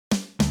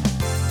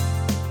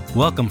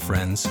Welcome,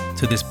 friends,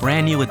 to this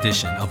brand new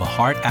edition of A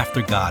Heart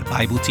After God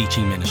Bible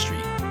Teaching Ministry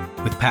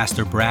with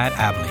Pastor Brad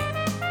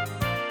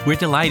Abley. We're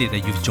delighted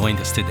that you've joined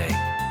us today,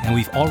 and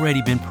we've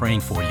already been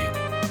praying for you,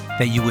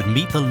 that you would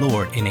meet the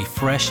Lord in a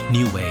fresh,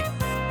 new way.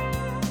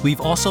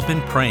 We've also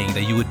been praying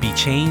that you would be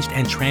changed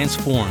and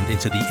transformed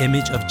into the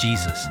image of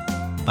Jesus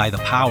by the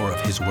power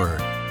of His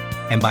Word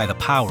and by the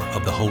power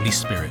of the Holy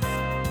Spirit.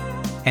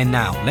 And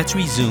now, let's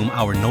resume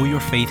our Know Your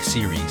Faith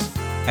series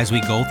as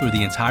we go through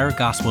the entire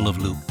Gospel of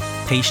Luke,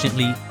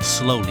 patiently,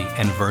 slowly,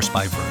 and verse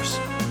by verse.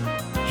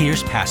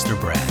 Here's Pastor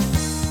Brad.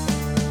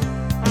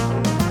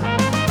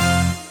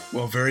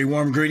 Well, very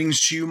warm greetings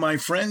to you, my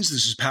friends.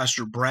 This is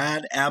Pastor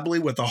Brad Abley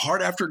with the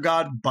Heart After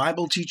God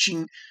Bible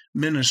Teaching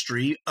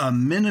Ministry, a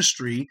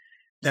ministry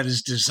that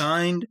is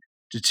designed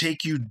to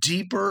take you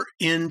deeper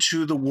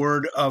into the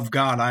Word of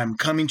God. I am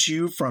coming to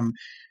you from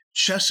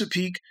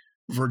Chesapeake,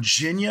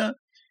 Virginia,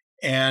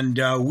 and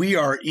we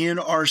are in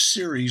our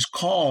series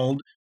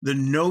called the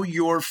Know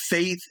Your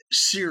Faith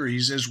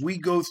series as we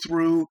go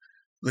through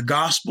the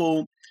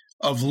Gospel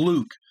of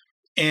Luke.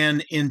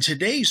 And in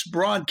today's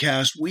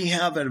broadcast, we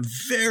have a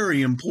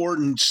very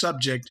important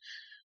subject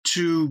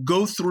to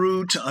go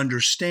through, to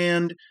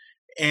understand,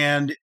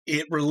 and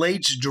it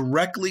relates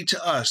directly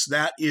to us.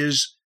 That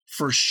is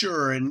for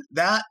sure. And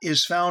that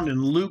is found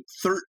in Luke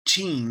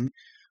 13,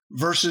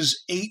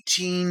 verses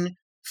 18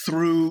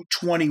 through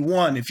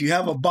 21. If you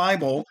have a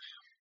Bible,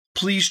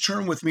 please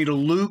turn with me to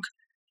Luke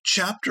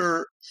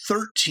chapter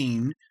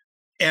 13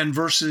 and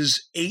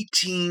verses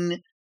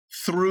 18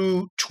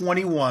 through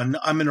 21.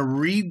 I'm going to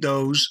read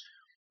those,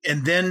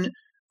 and then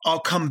I'll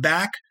come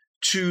back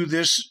to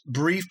this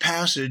brief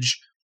passage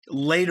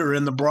later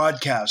in the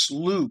broadcast.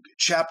 Luke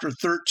chapter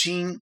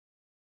 13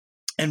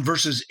 and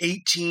verses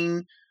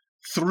 18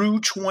 through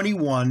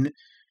 21.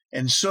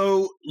 And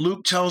so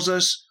Luke tells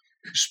us,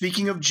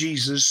 speaking of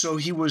Jesus, so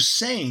he was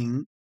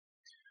saying,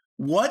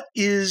 "What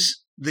is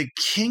the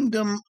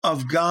kingdom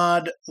of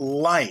God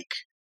like?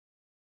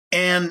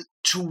 And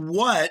to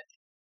what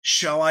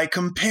shall I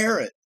compare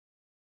it?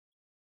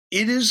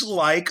 It is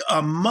like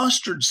a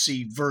mustard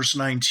seed," verse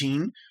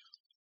 19,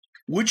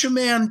 "which a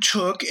man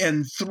took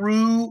and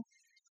threw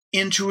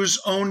into his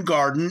own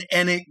garden,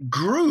 and it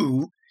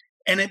grew,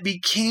 and it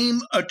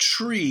became a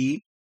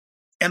tree,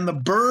 and the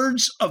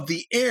birds of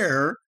the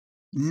air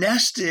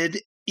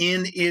nested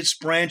in its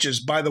branches."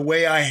 By the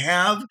way, I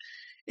have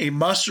a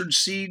mustard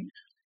seed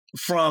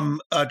from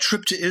a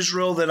trip to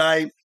Israel that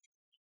I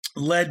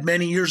led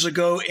many years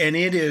ago, and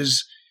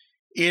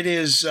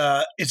it's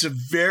a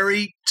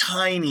very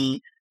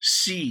tiny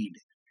seed.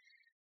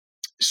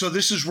 So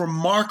this is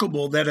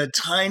remarkable that a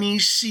tiny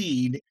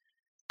seed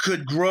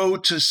could grow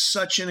to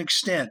such an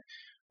extent.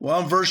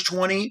 Well, in verse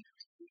 20,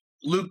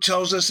 Luke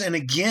tells us, "And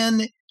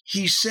again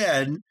he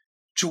said,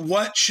 'To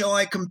what shall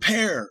I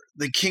compare?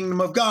 The kingdom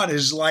of God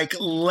is like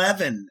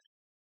leaven,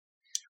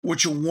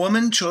 which a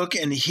woman took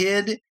and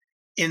hid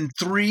in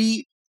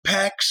 3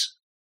 pecks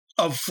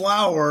of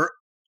flour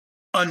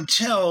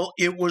until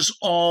it was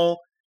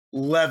all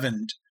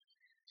leavened.'"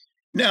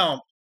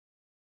 Now,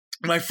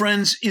 my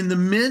friends, in the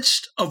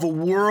midst of a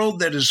world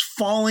that is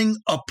falling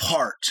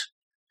apart,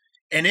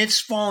 and it's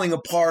falling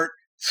apart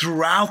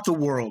throughout the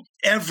world,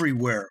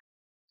 everywhere,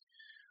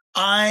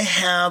 I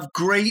have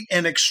great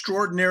and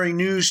extraordinary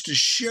news to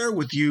share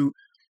with you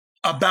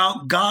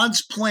about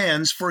God's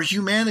plans for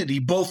humanity,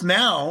 both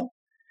now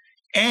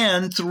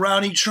and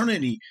throughout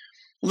eternity.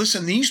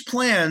 Listen, these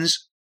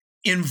plans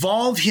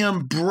involve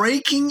Him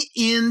breaking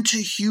into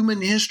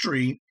human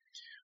history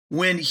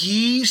when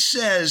He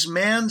says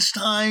man's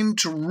time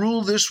to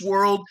rule this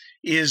world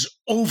is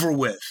over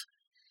with,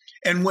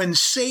 and when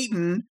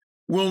Satan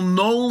will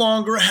no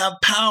longer have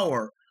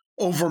power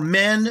over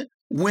men,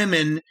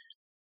 women,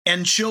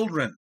 and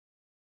children.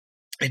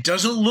 It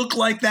doesn't look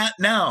like that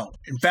now.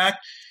 In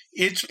fact,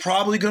 it's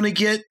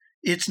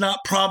not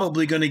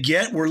probably going to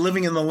get, we're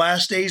living in the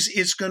last days,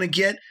 it's going to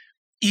get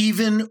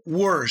even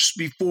worse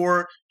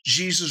before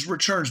Jesus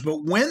returns.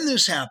 But when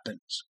this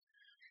happens,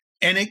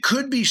 and it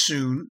could be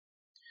soon,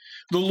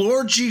 the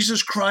Lord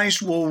Jesus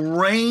Christ will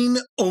reign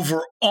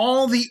over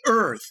all the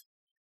earth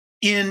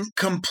in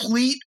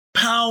complete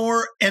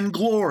power and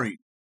glory.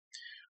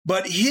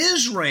 But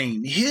His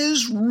reign,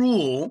 His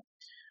rule,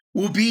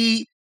 will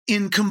be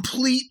in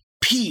complete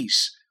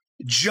peace,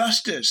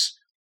 justice,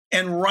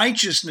 and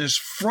righteousness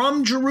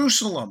from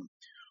Jerusalem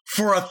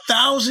for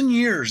 1,000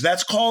 years.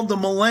 That's called the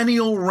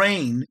millennial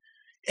reign,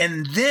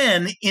 and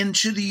then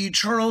into the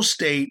eternal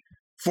state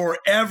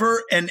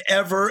forever and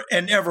ever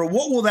and ever.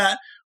 What will that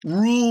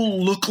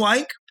rule look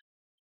like?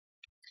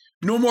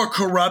 No more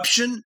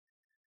corruption,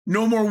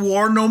 no more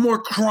war, no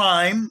more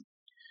crime,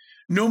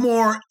 no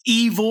more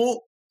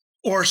evil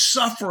or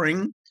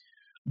suffering,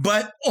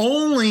 but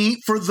only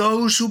for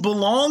those who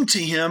belong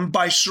to Him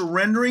by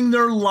surrendering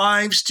their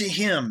lives to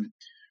Him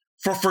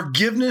for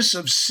forgiveness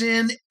of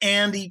sin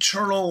and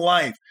eternal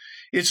life.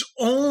 It's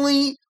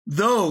only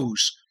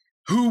those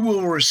who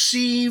will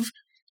receive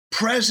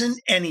present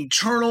and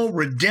eternal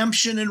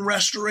redemption and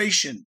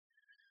restoration.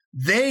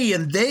 They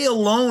and they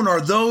alone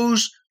are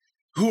those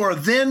who are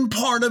then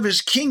part of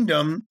his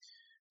kingdom,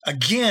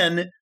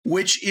 again,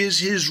 which is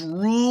his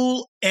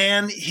rule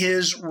and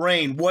his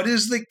reign. What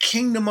is the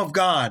kingdom of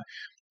God?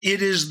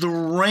 It is the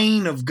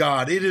reign of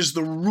God. It is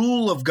the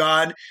rule of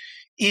God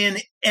in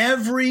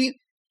every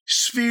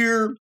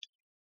sphere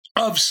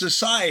of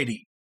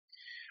society.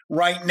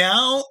 Right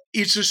now,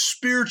 it's a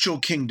spiritual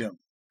kingdom.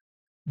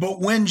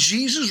 But when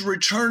Jesus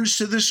returns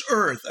to this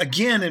earth,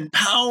 again in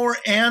power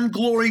and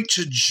glory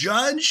to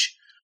judge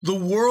the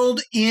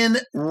world in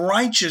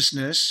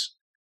righteousness,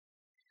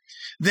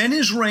 then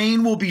his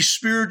reign will be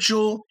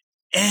spiritual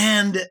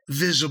and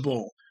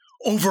visible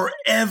over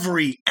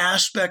every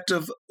aspect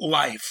of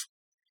life.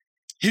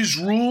 His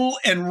rule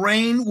and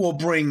reign will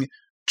bring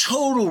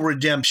total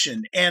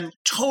redemption and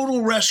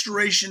total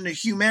restoration to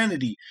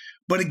humanity.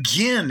 But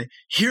again,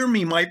 hear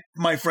me,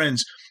 my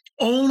friends,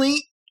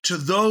 only to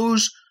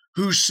those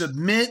who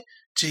submit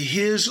to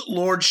his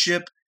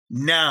lordship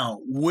now.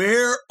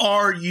 Where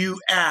are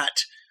you at?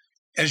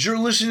 As you're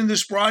listening to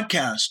this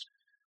broadcast,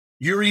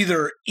 you're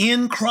either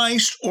in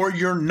Christ or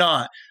you're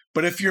not.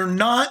 But if you're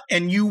not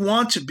and you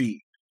want to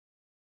be,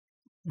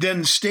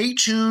 then stay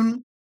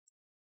tuned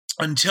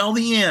until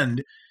the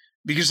end,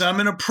 because I'm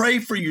going to pray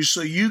for you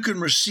so you can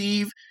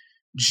receive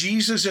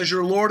Jesus as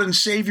your Lord and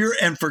Savior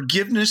and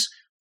forgiveness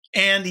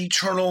and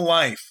eternal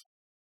life.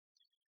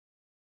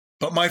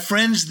 But my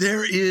friends,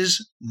 there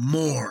is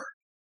more,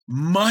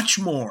 much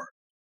more.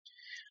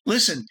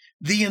 Listen,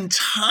 the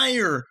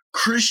entire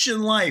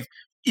Christian life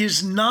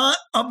is not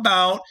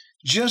about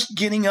just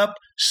getting up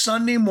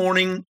Sunday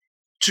morning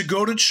to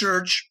go to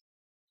church,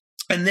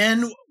 and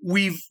then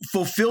we've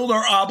fulfilled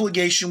our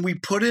obligation. We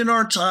put in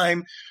our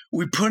time,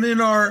 we put in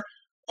our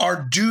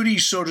duty,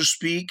 so to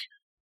speak,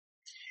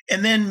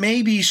 and then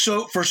maybe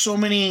for so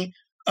many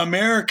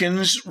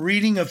Americans,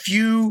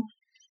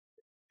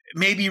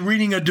 maybe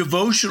reading a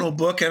devotional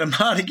book, and I'm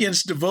not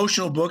against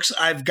devotional books.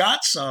 I've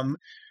got some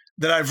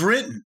that I've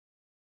written.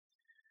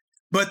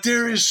 But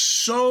there is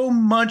so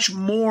much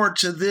more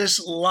to this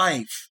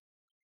life.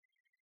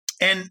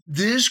 And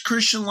this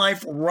Christian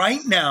life right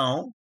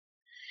now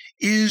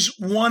is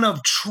one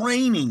of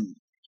training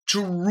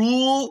to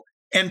rule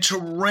and to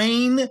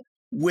reign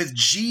with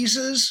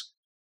Jesus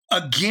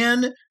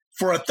again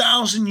for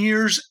 1,000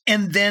 years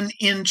and then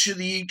into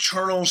the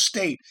eternal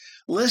state.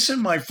 Listen,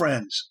 my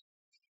friends,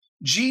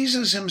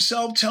 Jesus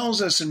himself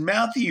tells us in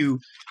Matthew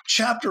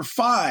chapter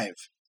 5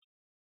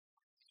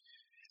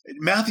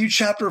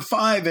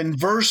 and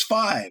verse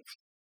 5,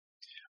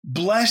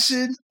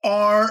 blessed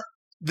are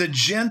the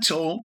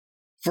gentle,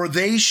 for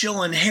they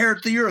shall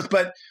inherit the earth.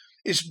 But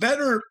it's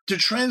better to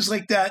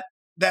translate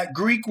that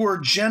Greek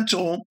word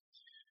gentle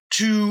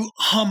to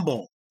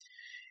humble.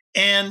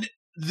 And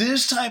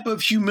this type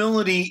of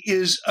humility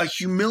is a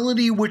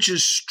humility which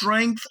is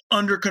strength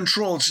under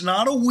control. It's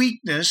not a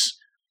weakness,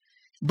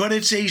 but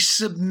it's a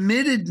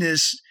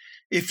submittedness,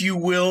 if you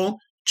will,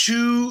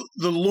 to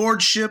the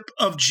lordship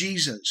of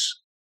Jesus.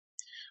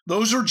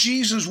 Those are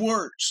Jesus'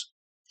 words.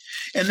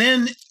 And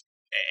then,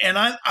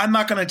 I'm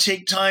not going to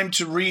take time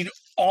to read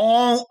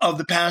all of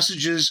the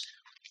passages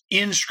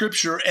in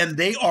Scripture, and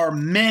they are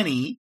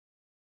many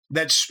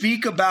that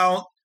speak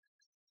about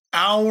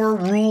our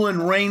rule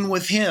and reign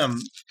with him.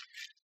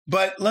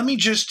 But let me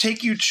just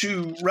take you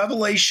to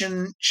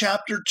Revelation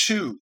chapter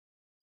 2.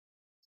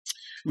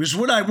 Because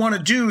what I want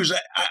to do is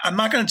I'm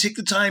not going to take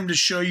the time to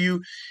show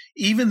you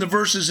even the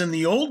verses in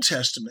the Old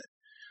Testament,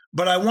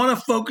 but I want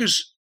to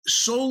focus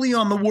solely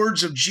on the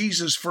words of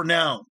Jesus for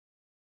now.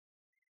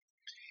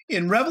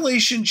 In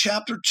Revelation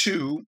chapter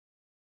 2,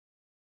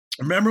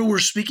 remember we're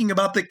speaking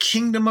about the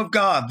kingdom of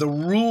God, the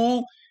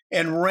rule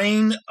and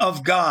reign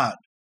of God.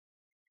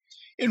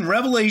 In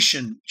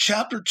Revelation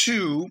chapter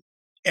 2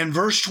 and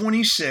verse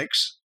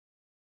 26,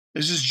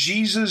 this is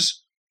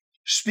Jesus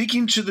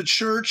speaking to the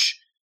church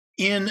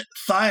in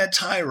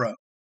Thyatira.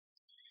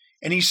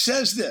 And he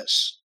says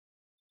this,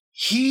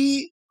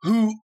 he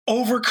who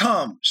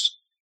overcomes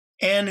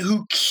and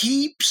who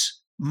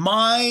keeps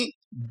my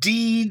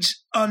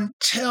deeds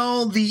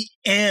until the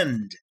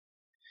end,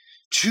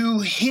 to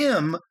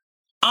him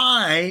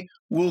I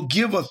will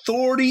give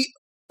authority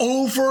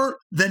over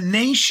the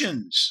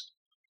nations,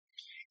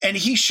 and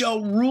he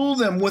shall rule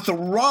them with a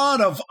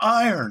rod of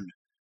iron,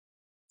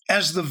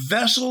 as the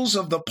vessels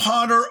of the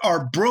potter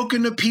are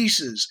broken to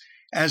pieces,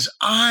 as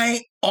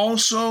I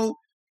also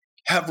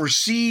have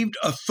received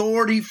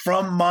authority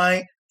from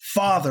my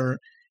Father,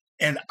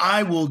 and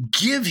I will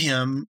give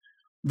him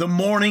the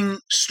morning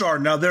star.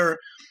 Now, there are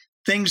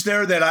things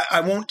there that I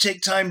won't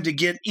take time to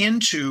get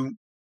into,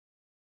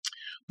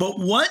 but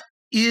what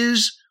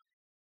is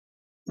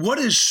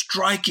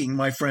striking,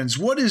 my friends,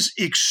 what is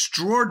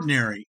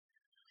extraordinary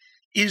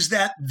is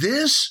that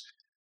this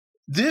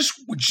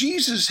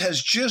Jesus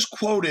has just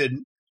quoted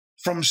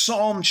from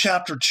Psalm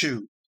chapter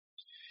 2.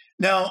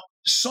 Now,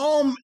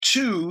 Psalm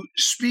 2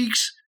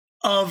 speaks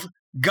of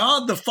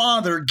God the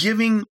Father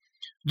giving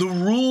the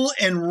rule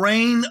and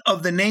reign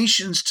of the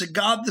nations to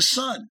God the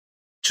Son,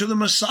 to the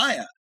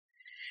Messiah.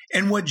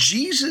 And what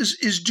Jesus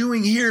is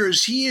doing here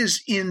is he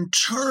is in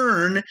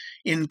turn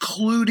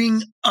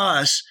including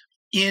us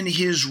in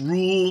his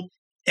rule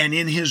and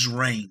in his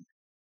reign.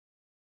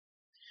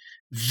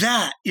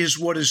 That is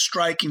what is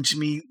striking to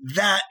me.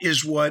 That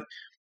is what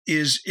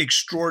is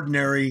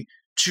extraordinary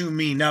to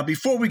me. Now,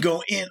 before we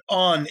go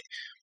on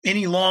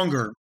any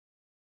longer,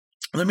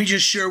 let me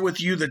just share with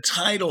you the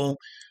title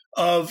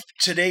of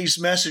today's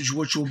message,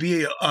 which will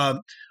be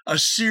a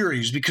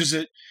series, because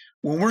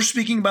when we're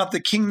speaking about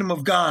the kingdom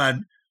of God,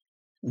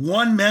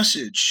 one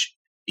message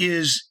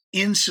is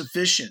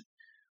insufficient.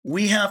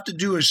 We have to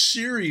do a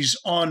series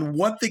on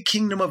what the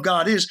kingdom of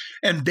God is.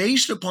 And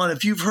based upon,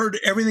 if you've heard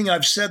everything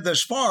I've said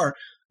thus far,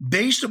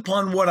 based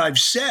upon what I've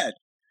said,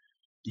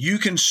 you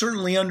can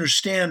certainly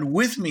understand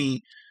with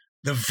me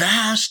the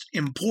vast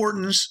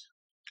importance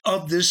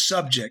of this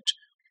subject.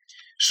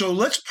 So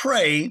let's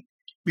pray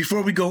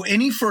before we go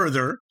any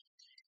further.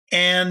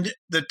 And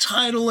the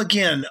title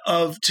again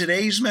of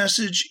today's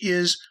message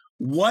is,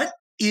 What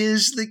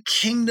is the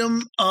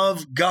Kingdom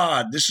of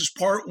God? This is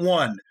part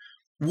one.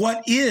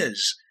 What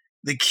is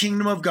the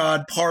Kingdom of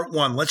God, part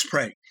one? Let's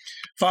pray.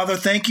 Father,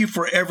 thank you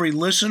for every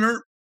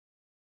listener.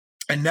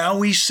 And now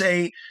we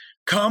say,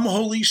 come,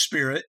 Holy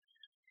Spirit.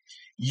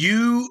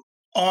 You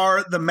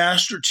are the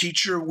master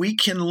teacher. We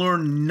can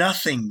learn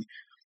nothing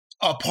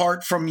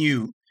apart from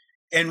you.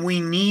 And we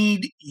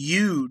need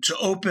you to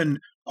open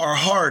our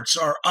hearts,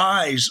 our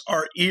eyes,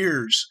 our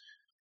ears,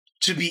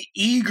 to be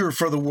eager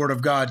for the Word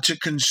of God, to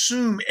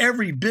consume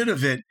every bit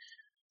of it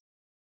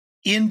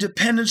in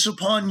dependence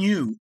upon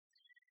you,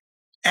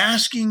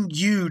 asking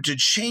you to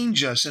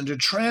change us and to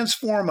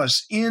transform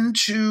us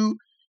into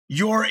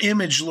your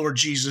image, Lord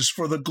Jesus,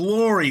 for the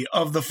glory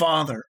of the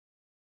Father.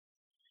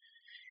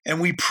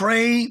 And we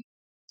pray,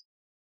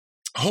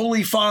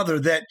 Holy Father,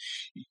 that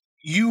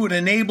you would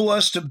enable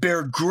us to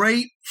bear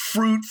great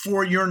fruit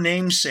for your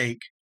name's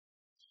sake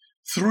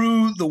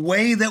through the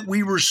way that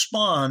we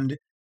respond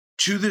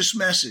to this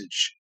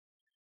message.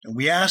 And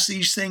we ask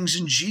these things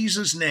in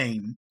Jesus'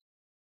 name.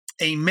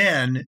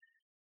 Amen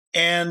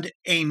and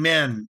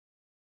amen.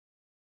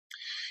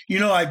 You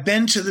know, I've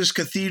been to this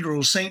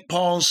cathedral, St.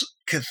 Paul's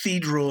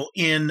Cathedral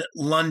in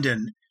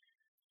London,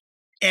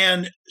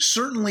 and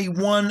certainly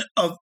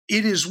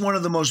it is one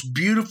of the most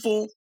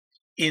beautiful,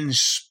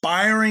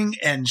 inspiring,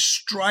 and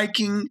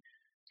striking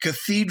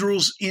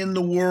cathedrals in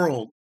the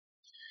world.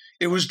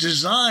 It was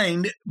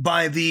designed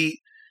by the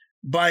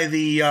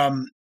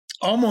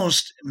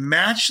almost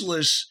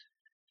matchless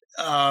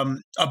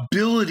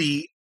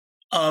ability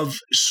of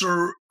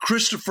Sir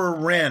Christopher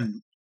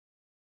Wren.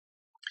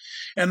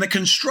 And the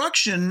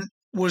construction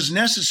was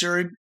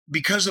necessary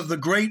because of the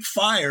Great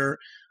Fire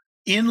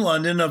in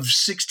London of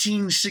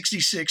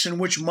 1666, in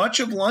which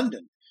much of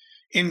London,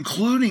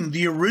 including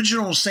the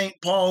original St.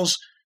 Paul's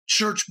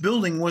Church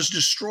building, was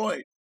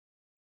destroyed.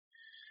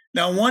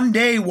 Now, one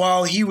day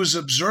while he was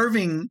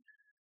observing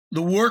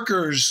the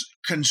workers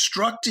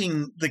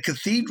constructing the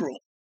cathedral,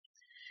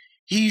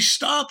 he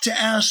stopped to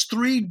ask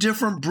 3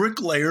 different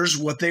bricklayers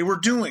what they were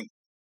doing.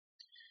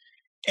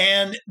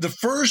 And the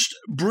first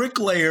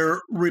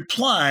bricklayer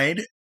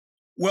replied,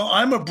 well,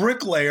 I'm a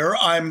bricklayer.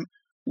 I'm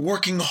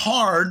working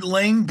hard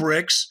laying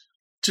bricks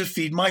to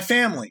feed my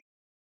family.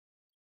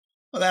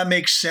 Well, that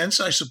makes sense,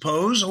 I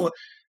suppose.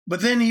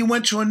 But then he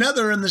went to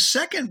another, and the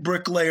second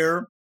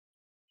bricklayer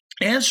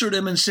answered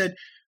him and said,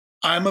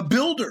 I'm a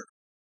builder.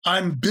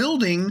 I'm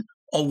building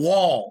a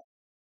wall.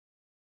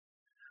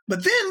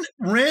 But then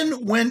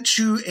Wren went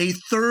to a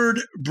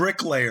third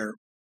bricklayer.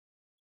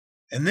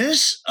 And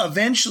this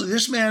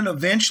man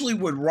eventually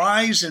would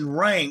rise in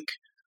rank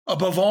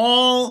above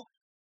all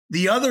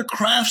the other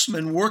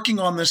craftsmen working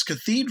on this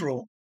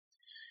cathedral.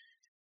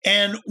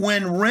 And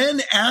when Wren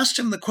asked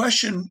him the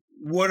question,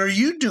 what are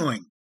you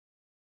doing?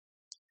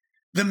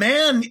 The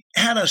man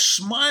had a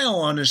smile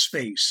on his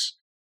face,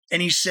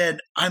 and he said,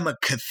 I'm a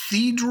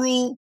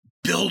cathedral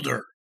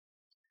builder,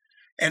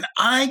 and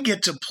I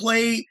get to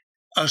play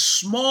a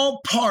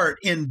small part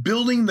in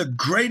building the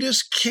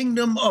greatest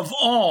kingdom of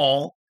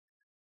all,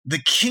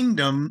 the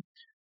kingdom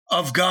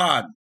of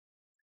God.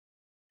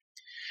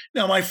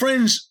 Now, my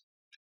friends,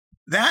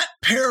 that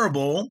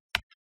parable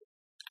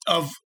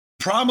of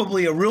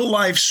probably a real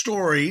life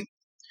story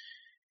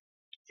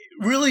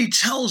really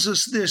tells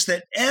us this,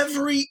 that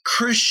every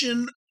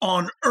Christian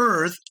on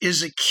earth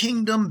is a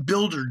kingdom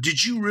builder.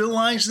 Did you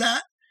realize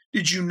that?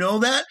 Did you know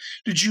that?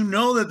 Did you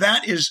know that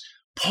that is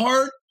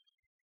part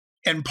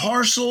and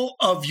parcel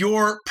of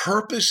your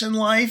purpose in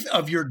life,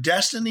 of your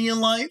destiny in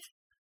life?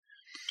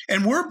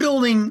 And we're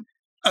building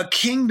a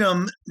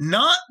kingdom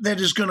not that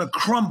is going to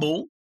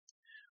crumble,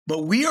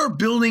 but we are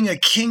building a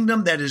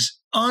kingdom that is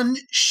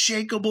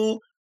unshakable,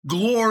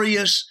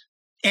 glorious,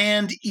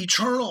 and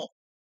eternal.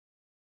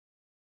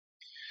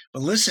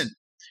 But listen,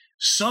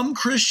 some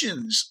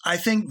Christians, I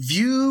think,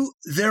 view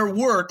their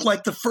work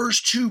like the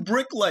first 2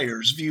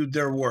 bricklayers viewed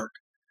their work,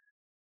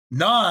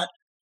 not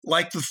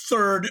like the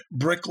third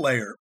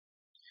bricklayer.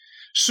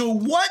 So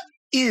what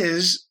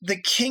is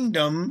the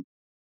kingdom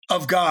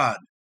of God?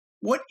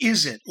 What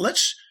is it?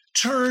 Let's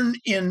turn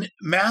in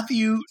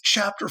Matthew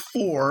chapter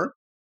 4,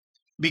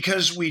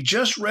 because we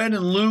just read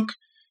in Luke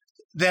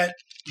that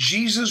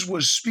Jesus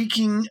was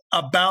speaking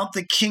about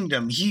the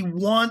kingdom. He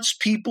wants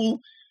people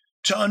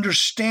to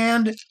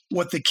understand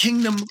what the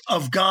kingdom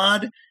of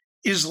God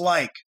is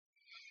like.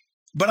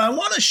 But I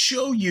want to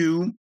show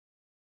you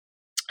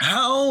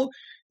how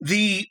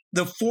the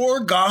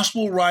four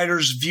gospel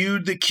writers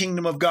viewed the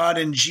kingdom of God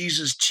and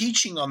Jesus'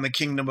 teaching on the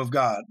kingdom of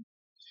God.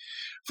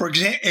 For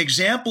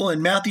example,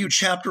 in Matthew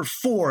chapter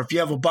 4, if you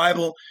have a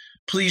Bible,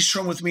 please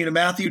turn with me to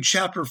Matthew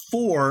chapter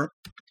 4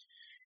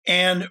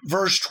 and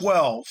verse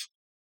 12.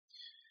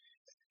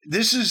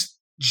 This is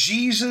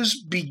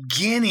Jesus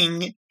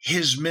beginning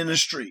his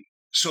ministry.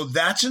 So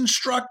that's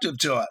instructive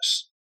to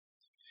us.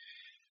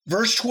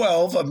 Verse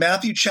 12 of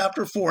Matthew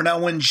chapter 4. Now,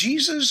 when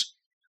Jesus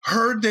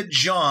heard that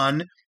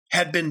John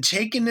had been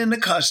taken into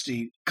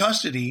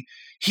custody,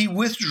 he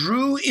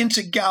withdrew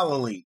into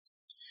Galilee.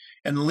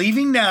 And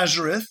leaving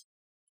Nazareth,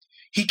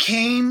 he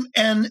came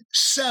and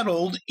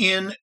settled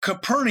in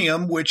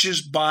Capernaum, which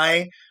is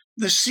by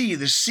the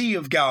Sea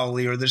of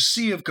Galilee, or the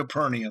Sea of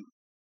Capernaum.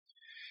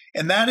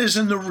 And that is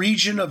in the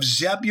region of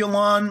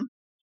Zebulun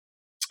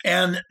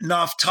and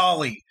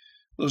Naphtali.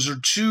 Those are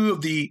two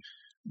of the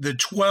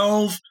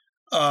 12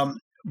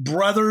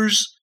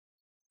 brothers,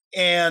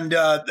 and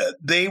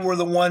they were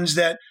the ones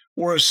that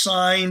were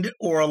assigned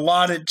or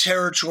allotted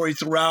territory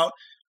throughout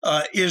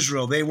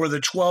Israel. They were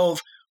the 12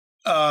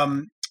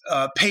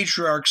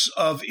 patriarchs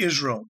of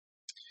Israel.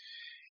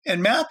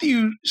 And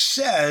Matthew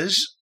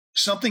says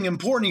something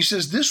important. He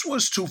says this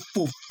was to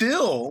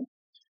fulfill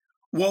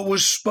what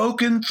was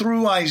spoken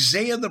through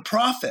Isaiah the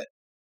prophet,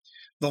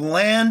 the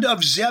land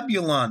of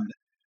Zebulun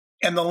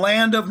and the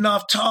land of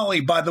Naphtali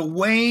by the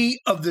way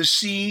of the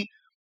sea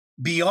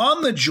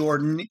beyond the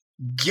Jordan,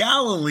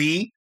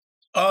 Galilee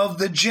of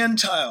the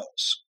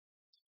Gentiles.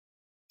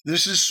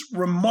 This is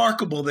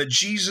remarkable that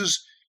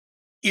Jesus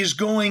is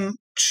going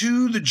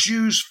to the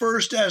Jews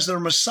first as their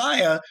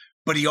Messiah,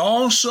 but he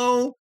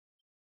also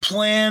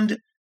planned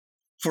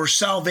for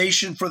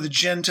salvation for the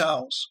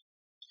Gentiles.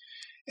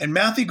 And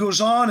Matthew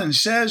goes on and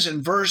says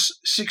in verse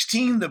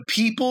 16, the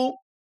people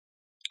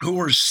who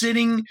were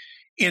sitting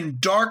in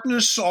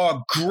darkness saw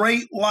a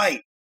great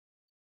light,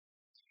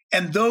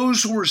 and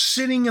those who were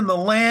sitting in the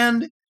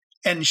land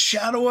and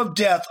shadow of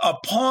death,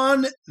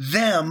 upon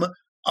them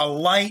a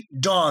light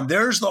dawned.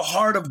 There's the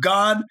heart of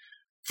God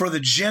for the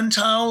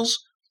Gentiles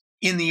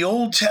in the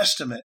Old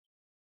Testament.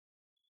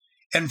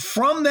 And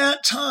from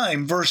that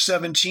time, verse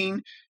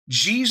 17,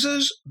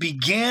 Jesus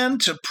began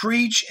to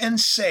preach and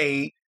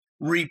say,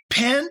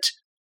 repent,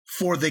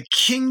 for the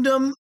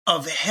kingdom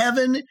of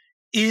heaven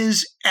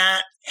is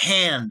at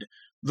hand.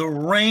 The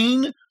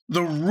reign,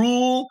 the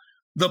rule,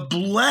 the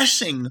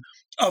blessing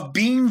of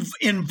being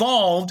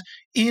involved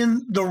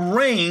in the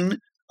reign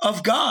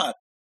of God.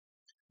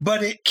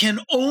 But it can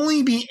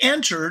only be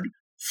entered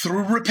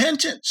through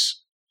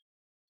repentance.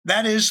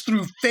 That is,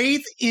 through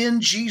faith in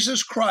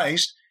Jesus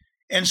Christ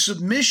and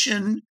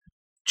submission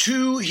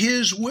to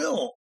his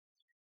will.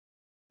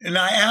 And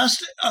I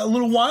asked a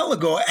little while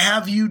ago,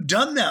 have you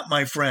done that,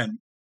 my friend?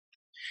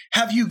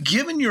 Have you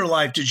given your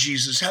life to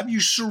Jesus? Have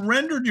you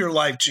surrendered your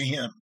life to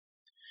him?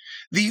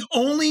 The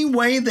only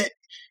way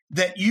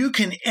that you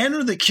can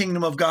enter the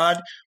kingdom of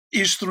God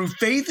is through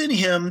faith in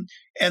him,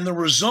 and the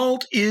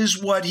result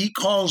is what he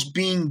calls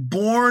being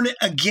born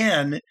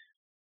again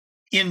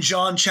in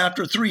John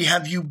chapter 3.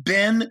 Have you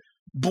been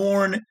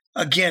born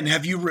again?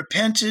 Have you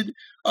repented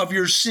of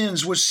your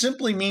sins, which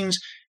simply means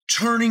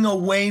turning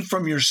away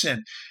from your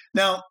sin?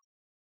 Now,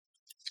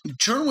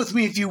 turn with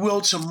me, if you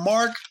will, to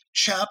Mark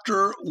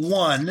chapter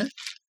 1.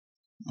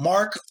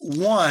 Mark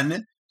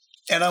 1,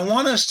 and I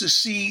want us to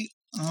see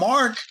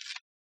Mark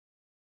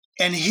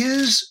and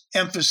his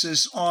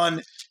emphasis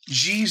on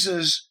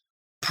Jesus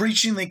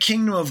preaching the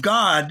kingdom of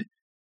God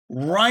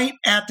right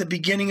at the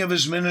beginning of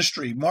his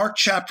ministry. Mark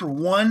chapter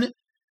 1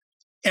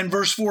 and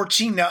verse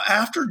 14. Now,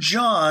 after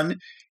John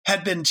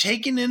had been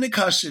taken into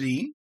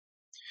custody,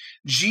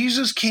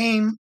 Jesus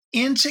came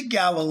into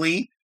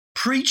Galilee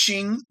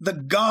preaching the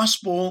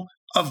gospel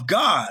of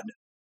God.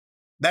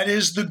 That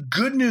is the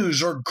good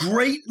news or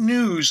great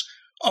news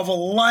of a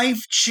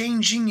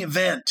life-changing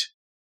event.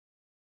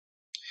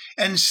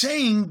 And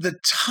saying the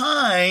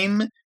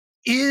time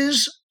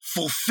is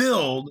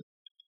fulfilled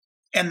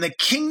and the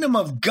kingdom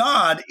of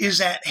God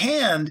is at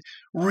hand.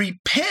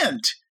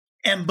 Repent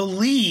and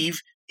believe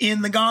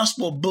in the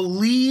gospel.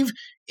 Believe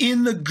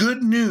in the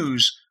good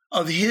news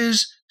of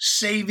his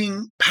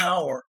saving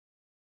power.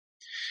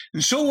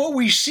 And so what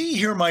we see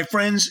here, my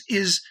friends,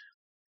 is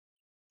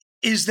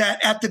that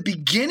at the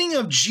beginning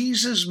of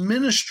Jesus'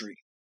 ministry,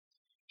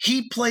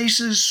 he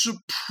places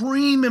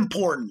supreme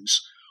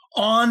importance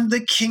on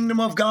the kingdom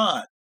of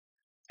God,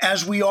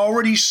 as we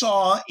already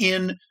saw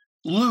in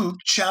Luke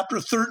chapter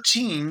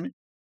 13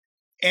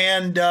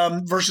 and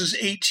verses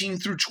 18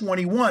 through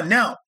 21.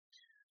 Now,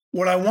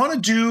 what I want to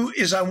do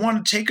is I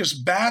want to take us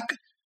back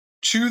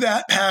to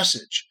that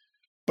passage,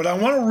 but I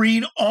want to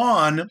read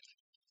on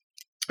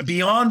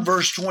beyond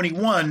verse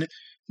 21,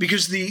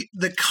 because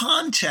the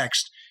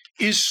context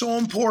is so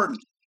important.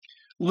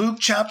 Luke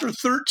chapter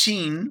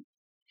 13,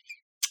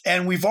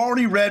 and we've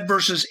already read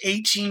verses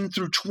 18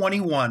 through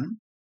 21.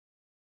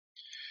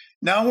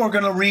 Now we're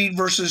going to read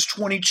verses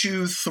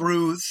 22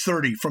 through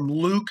 30 from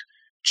Luke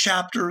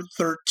chapter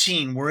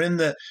 13. We're in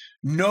the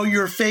Know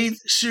Your Faith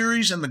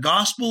series in the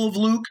Gospel of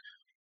Luke.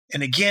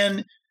 And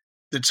again,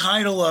 the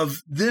title of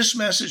this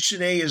message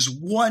today is,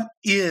 What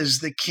is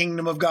the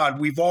Kingdom of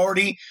God? We've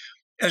already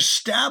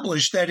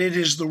established that it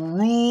is the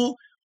rule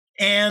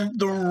and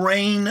the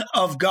reign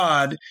of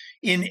God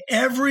in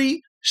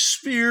every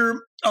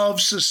sphere of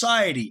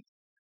society.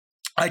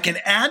 I can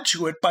add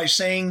to it by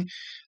saying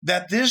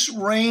that this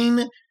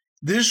reign,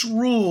 this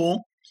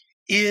rule,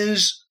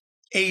 is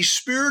a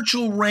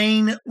spiritual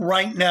reign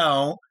right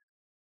now,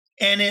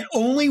 and it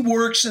only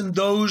works in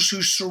those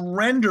who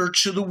surrender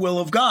to the will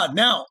of God.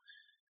 Now,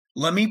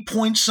 let me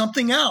point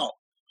something out,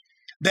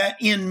 that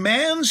in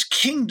man's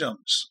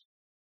kingdoms,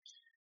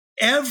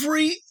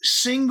 every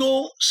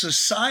single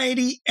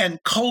society and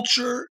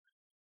culture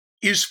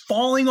is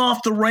falling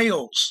off the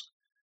rails.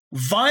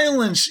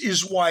 Violence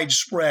is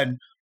widespread.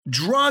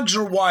 Drugs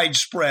are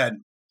widespread.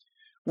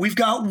 We've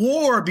got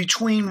war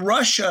between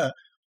Russia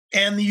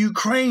and the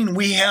Ukraine.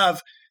 We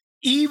have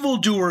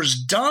evildoers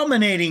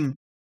dominating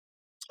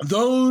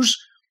those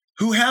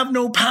who have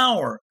no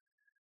power.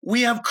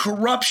 We have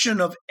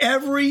corruption of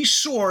every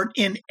sort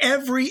in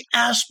every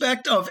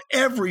aspect of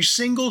every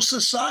single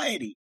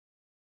society.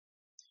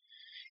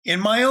 In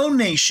my own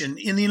nation,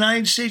 in the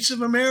United States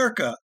of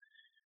America,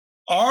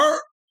 our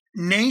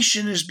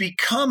nation is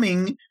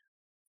becoming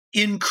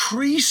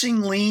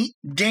increasingly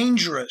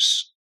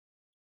dangerous.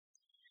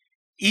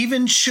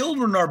 Even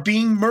children are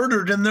being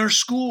murdered in their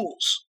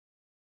schools.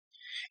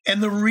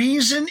 And the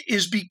reason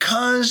is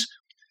because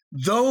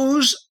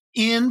those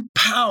in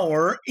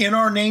power in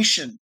our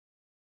nation,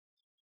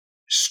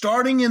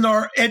 starting in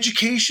our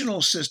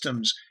educational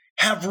systems,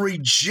 have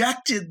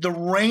rejected the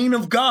reign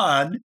of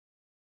God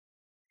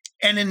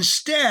and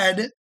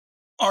instead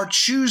are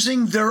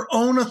choosing their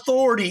own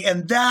authority,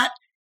 and that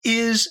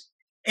is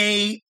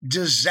a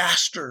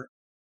disaster.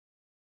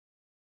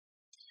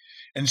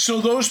 And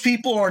so those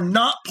people are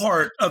not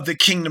part of the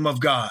kingdom of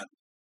God.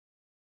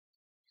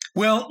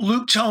 Well,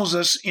 Luke tells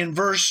us in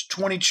verse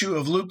 22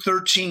 of Luke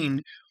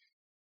 13,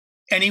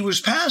 and he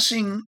was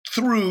passing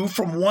through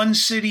from one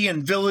city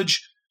and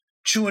village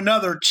to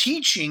another,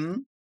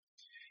 teaching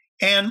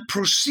and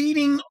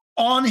proceeding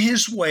on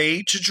his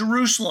way to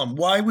Jerusalem.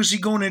 Why was he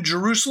going to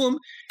Jerusalem?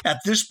 At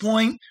this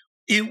point,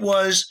 it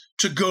was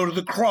to go to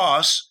the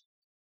cross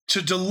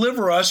to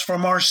deliver us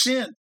from our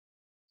sin.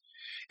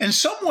 And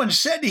someone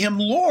said to him,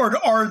 Lord,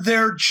 are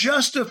there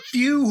just a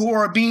few who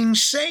are being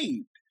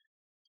saved?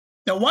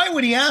 Now, why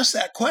would he ask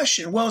that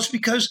question? Well, it's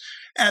because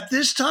at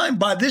this time,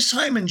 by this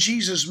time in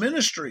Jesus'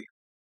 ministry,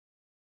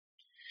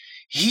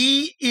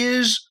 he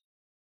is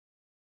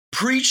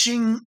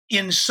preaching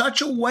in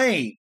such a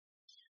way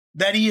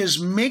that he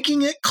is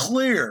making it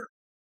clear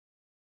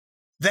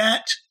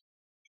that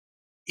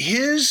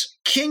his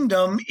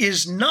kingdom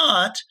is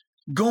not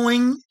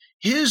going,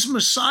 his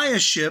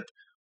messiahship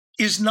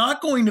is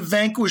not going to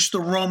vanquish the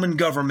Roman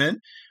government,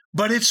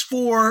 but it's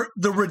for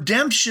the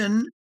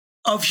redemption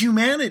of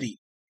humanity.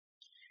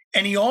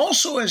 And he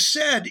also has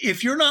said,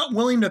 if you're not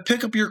willing to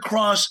pick up your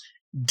cross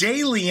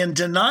daily and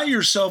deny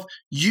yourself,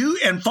 you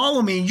and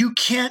follow me, you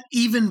can't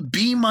even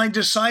be my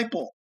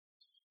disciple.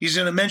 He's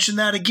going to mention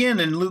that again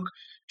in Luke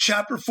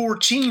chapter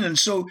 14. And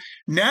so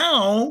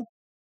now,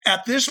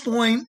 at this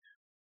point,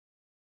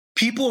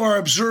 people are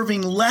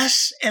observing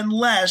less and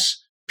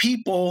less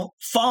people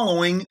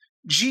following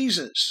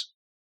Jesus.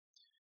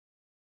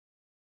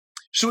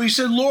 So he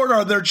said, Lord,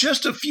 are there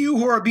just a few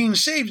who are being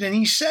saved? And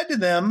he said to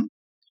them,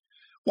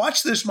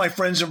 watch this, my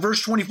friends, in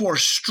verse 24,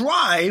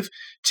 strive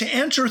to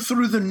enter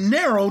through the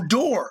narrow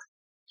door.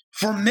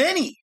 For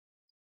many,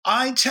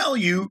 I tell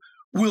you,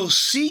 will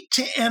seek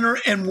to enter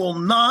and will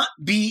not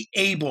be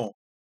able.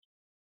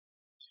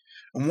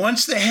 And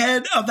once the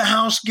head of the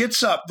house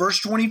gets up, verse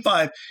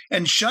 25,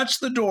 and shuts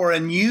the door,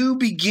 and you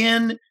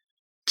begin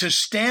to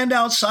stand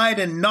outside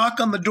and knock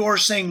on the door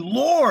saying,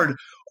 Lord,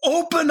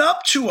 open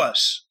up to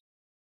us.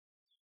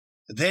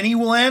 Then he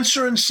will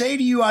answer and say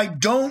to you, I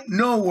don't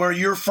know where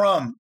you're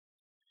from.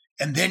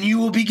 And then you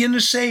will begin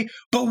to say,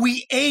 but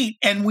we ate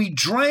and we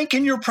drank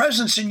in your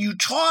presence and you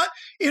taught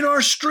in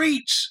our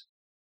streets.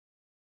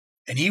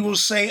 And he will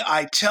say,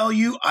 I tell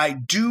you, I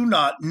do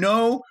not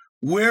know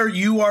where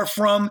you are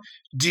from.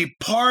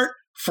 Depart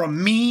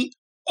from me,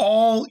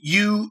 all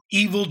you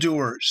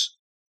evildoers.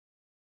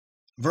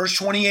 Verse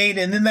 28,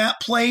 and in that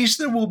place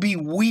there will be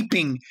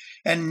weeping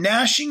and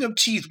gnashing of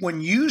teeth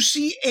when you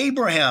see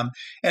Abraham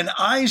and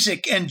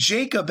Isaac and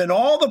Jacob and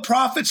all the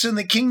prophets in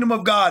the kingdom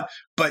of God,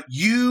 but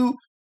you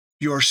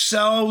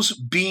yourselves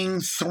being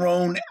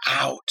thrown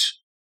out.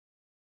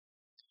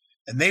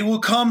 And they will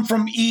come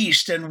from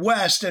east and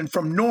west and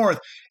from north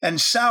and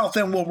south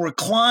and will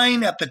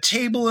recline at the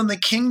table in the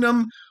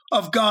kingdom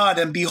of God.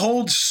 And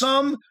behold,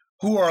 some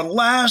who are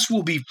last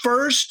will be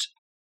first,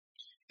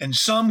 and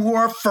some who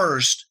are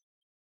first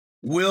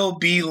will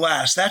be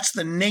last. That's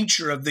the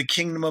nature of the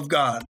kingdom of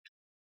God.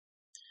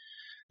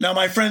 Now,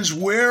 my friends,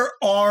 where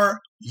are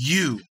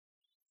you?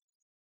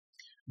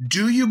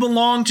 Do you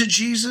belong to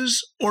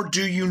Jesus or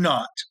do you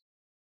not?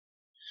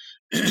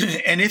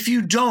 And if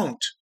you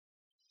don't,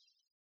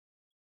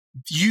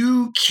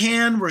 you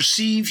can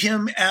receive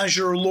him as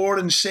your Lord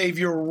and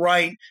Savior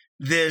right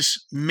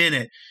this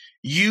minute.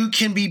 You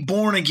can be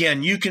born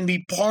again. You can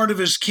be part of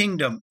his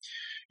kingdom.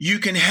 You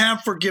can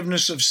have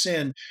forgiveness of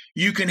sin.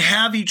 You can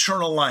have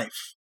eternal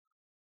life.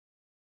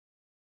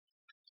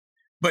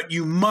 But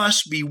you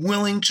must be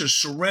willing to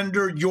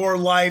surrender your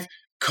life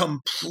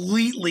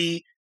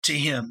completely to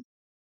him.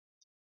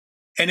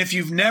 And if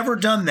you've never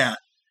done that,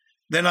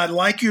 then I'd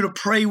like you to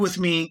pray with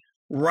me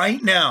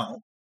right now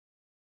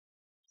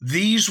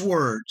these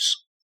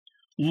words: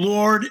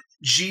 Lord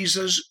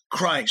Jesus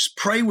Christ.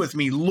 Pray with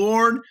me,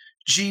 Lord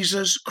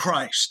Jesus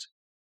Christ.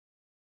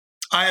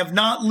 I have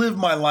not lived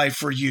my life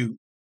for you,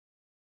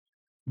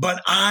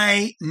 but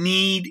I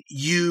need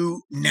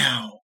you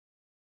now.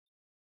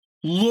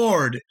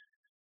 Lord,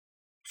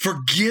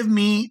 forgive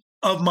me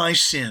of my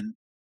sin.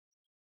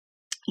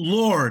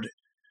 Lord,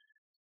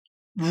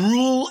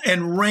 rule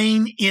and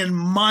reign in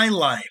my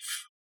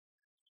life.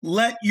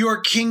 Let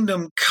your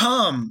kingdom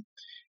come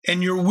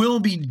and your will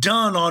be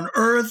done on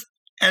earth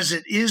as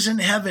it is in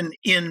heaven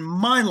in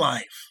my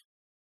life.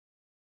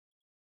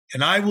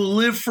 And I will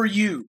live for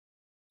you,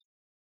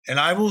 and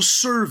I will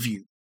serve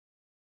you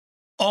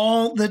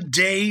all the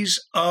days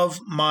of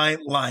my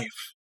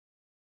life.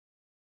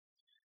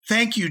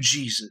 Thank you,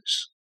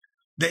 Jesus,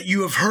 that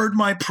you have heard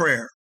my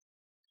prayer.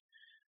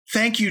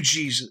 Thank you,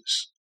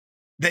 Jesus,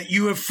 that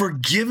you have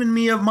forgiven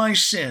me of my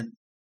sin,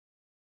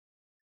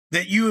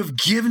 that you have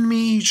given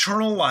me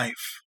eternal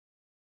life.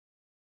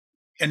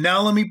 And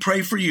now let me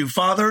pray for you.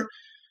 Father,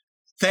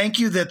 thank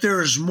you that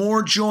there is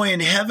more joy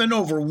in heaven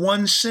over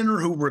one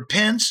sinner who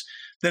repents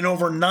than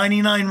over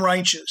 99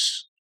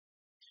 righteous.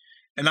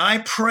 And I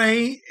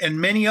pray, and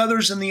many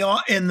others in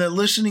the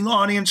listening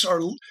audience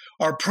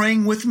are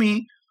praying with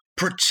me,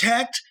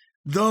 protect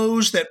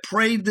those that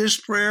prayed this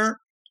prayer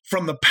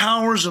from the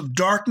powers of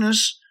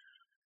darkness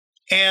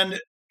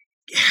and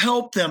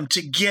help them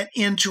to get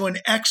into an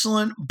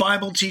excellent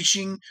Bible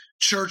teaching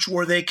church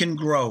where they can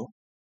grow.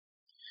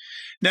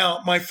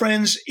 Now, my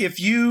friends, if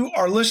you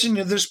are listening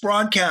to this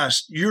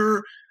broadcast,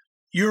 you're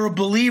a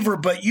believer,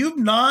 but you've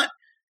not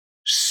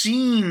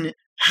seen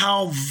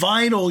how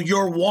vital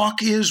your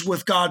walk is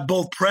with God,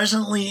 both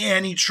presently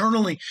and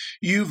eternally.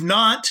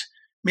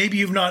 Maybe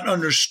you've not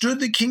understood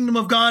the kingdom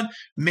of God.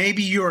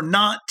 Maybe you're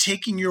not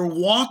taking your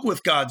walk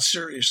with God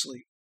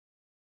seriously.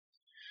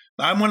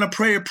 I'm going to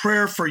pray a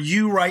prayer for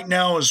you right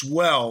now as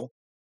well.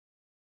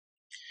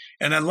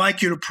 And I'd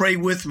like you to pray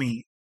with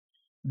me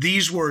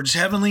these words: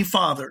 Heavenly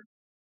Father,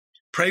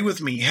 pray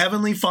with me.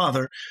 Heavenly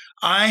Father,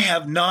 I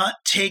have not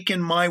taken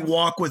my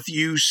walk with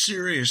you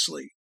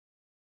seriously,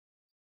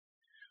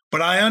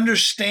 but I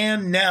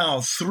understand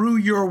now through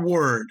your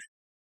word,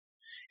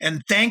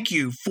 and thank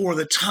you for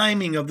the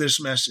timing of this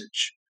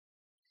message,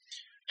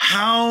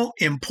 how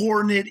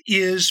important it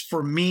is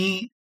for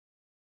me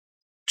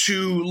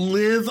to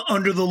live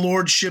under the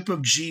lordship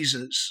of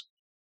Jesus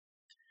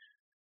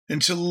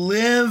and to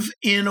live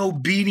in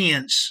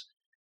obedience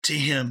to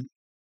him.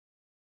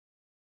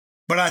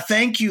 But I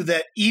thank you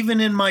that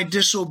even in my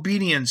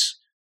disobedience,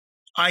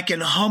 I can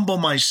humble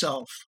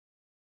myself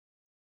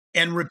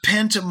and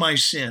repent of my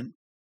sin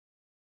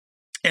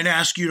and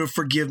ask you to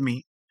forgive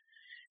me.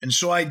 And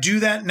so I do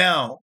that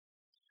now.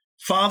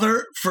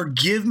 Father,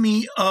 forgive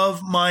me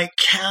of my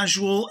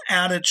casual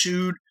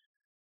attitude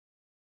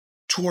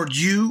toward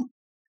you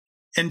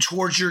and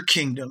towards your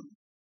kingdom.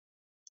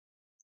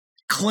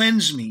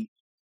 Cleanse me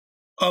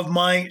of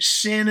my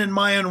sin and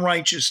my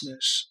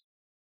unrighteousness.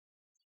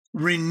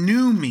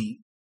 Renew me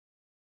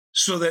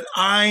so that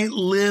I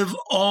live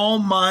all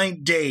my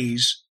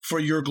days for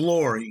your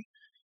glory.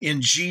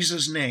 In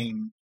Jesus'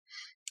 name,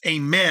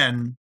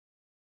 amen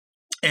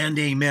and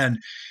amen.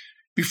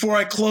 Before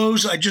I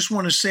close, I just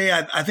want to say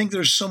I think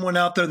there's someone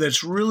out there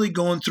that's really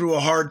going through a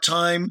hard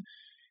time,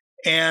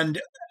 and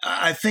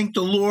I think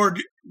the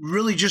Lord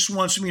really just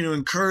wants me to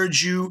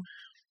encourage you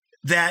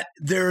that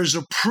there is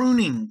a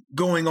pruning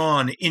going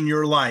on in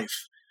your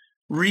life.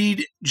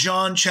 Read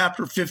John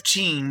chapter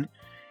 15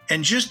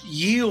 and just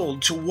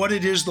yield to what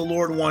it is the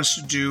Lord wants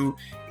to do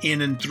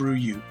in and through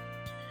you.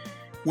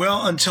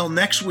 Well, until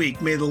next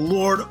week, may the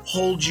Lord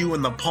hold you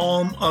in the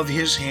palm of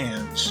his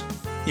hands.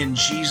 In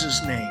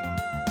Jesus' name,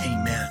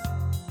 amen.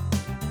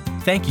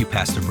 Thank you,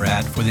 Pastor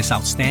Brad, for this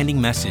outstanding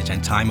message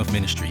and time of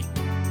ministry.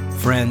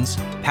 Friends,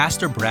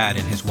 Pastor Brad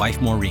and his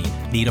wife Maureen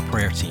need a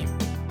prayer team.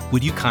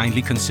 Would you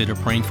kindly consider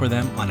praying for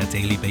them on a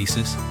daily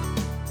basis?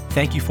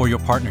 Thank you for your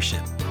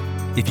partnership.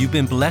 If you've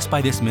been blessed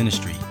by this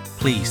ministry,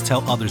 please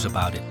tell others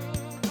about it.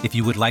 If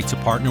you would like to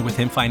partner with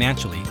him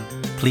financially,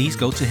 please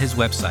go to his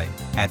website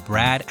at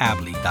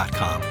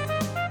bradabley.com.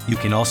 You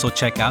can also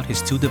check out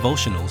his 2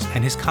 devotionals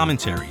and his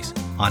commentaries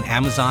on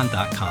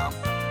Amazon.com.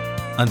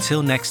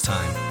 Until next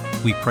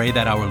time, we pray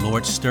that our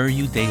Lord stir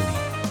you daily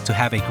to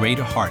have a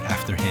greater heart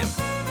after him.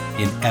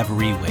 in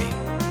every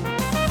way.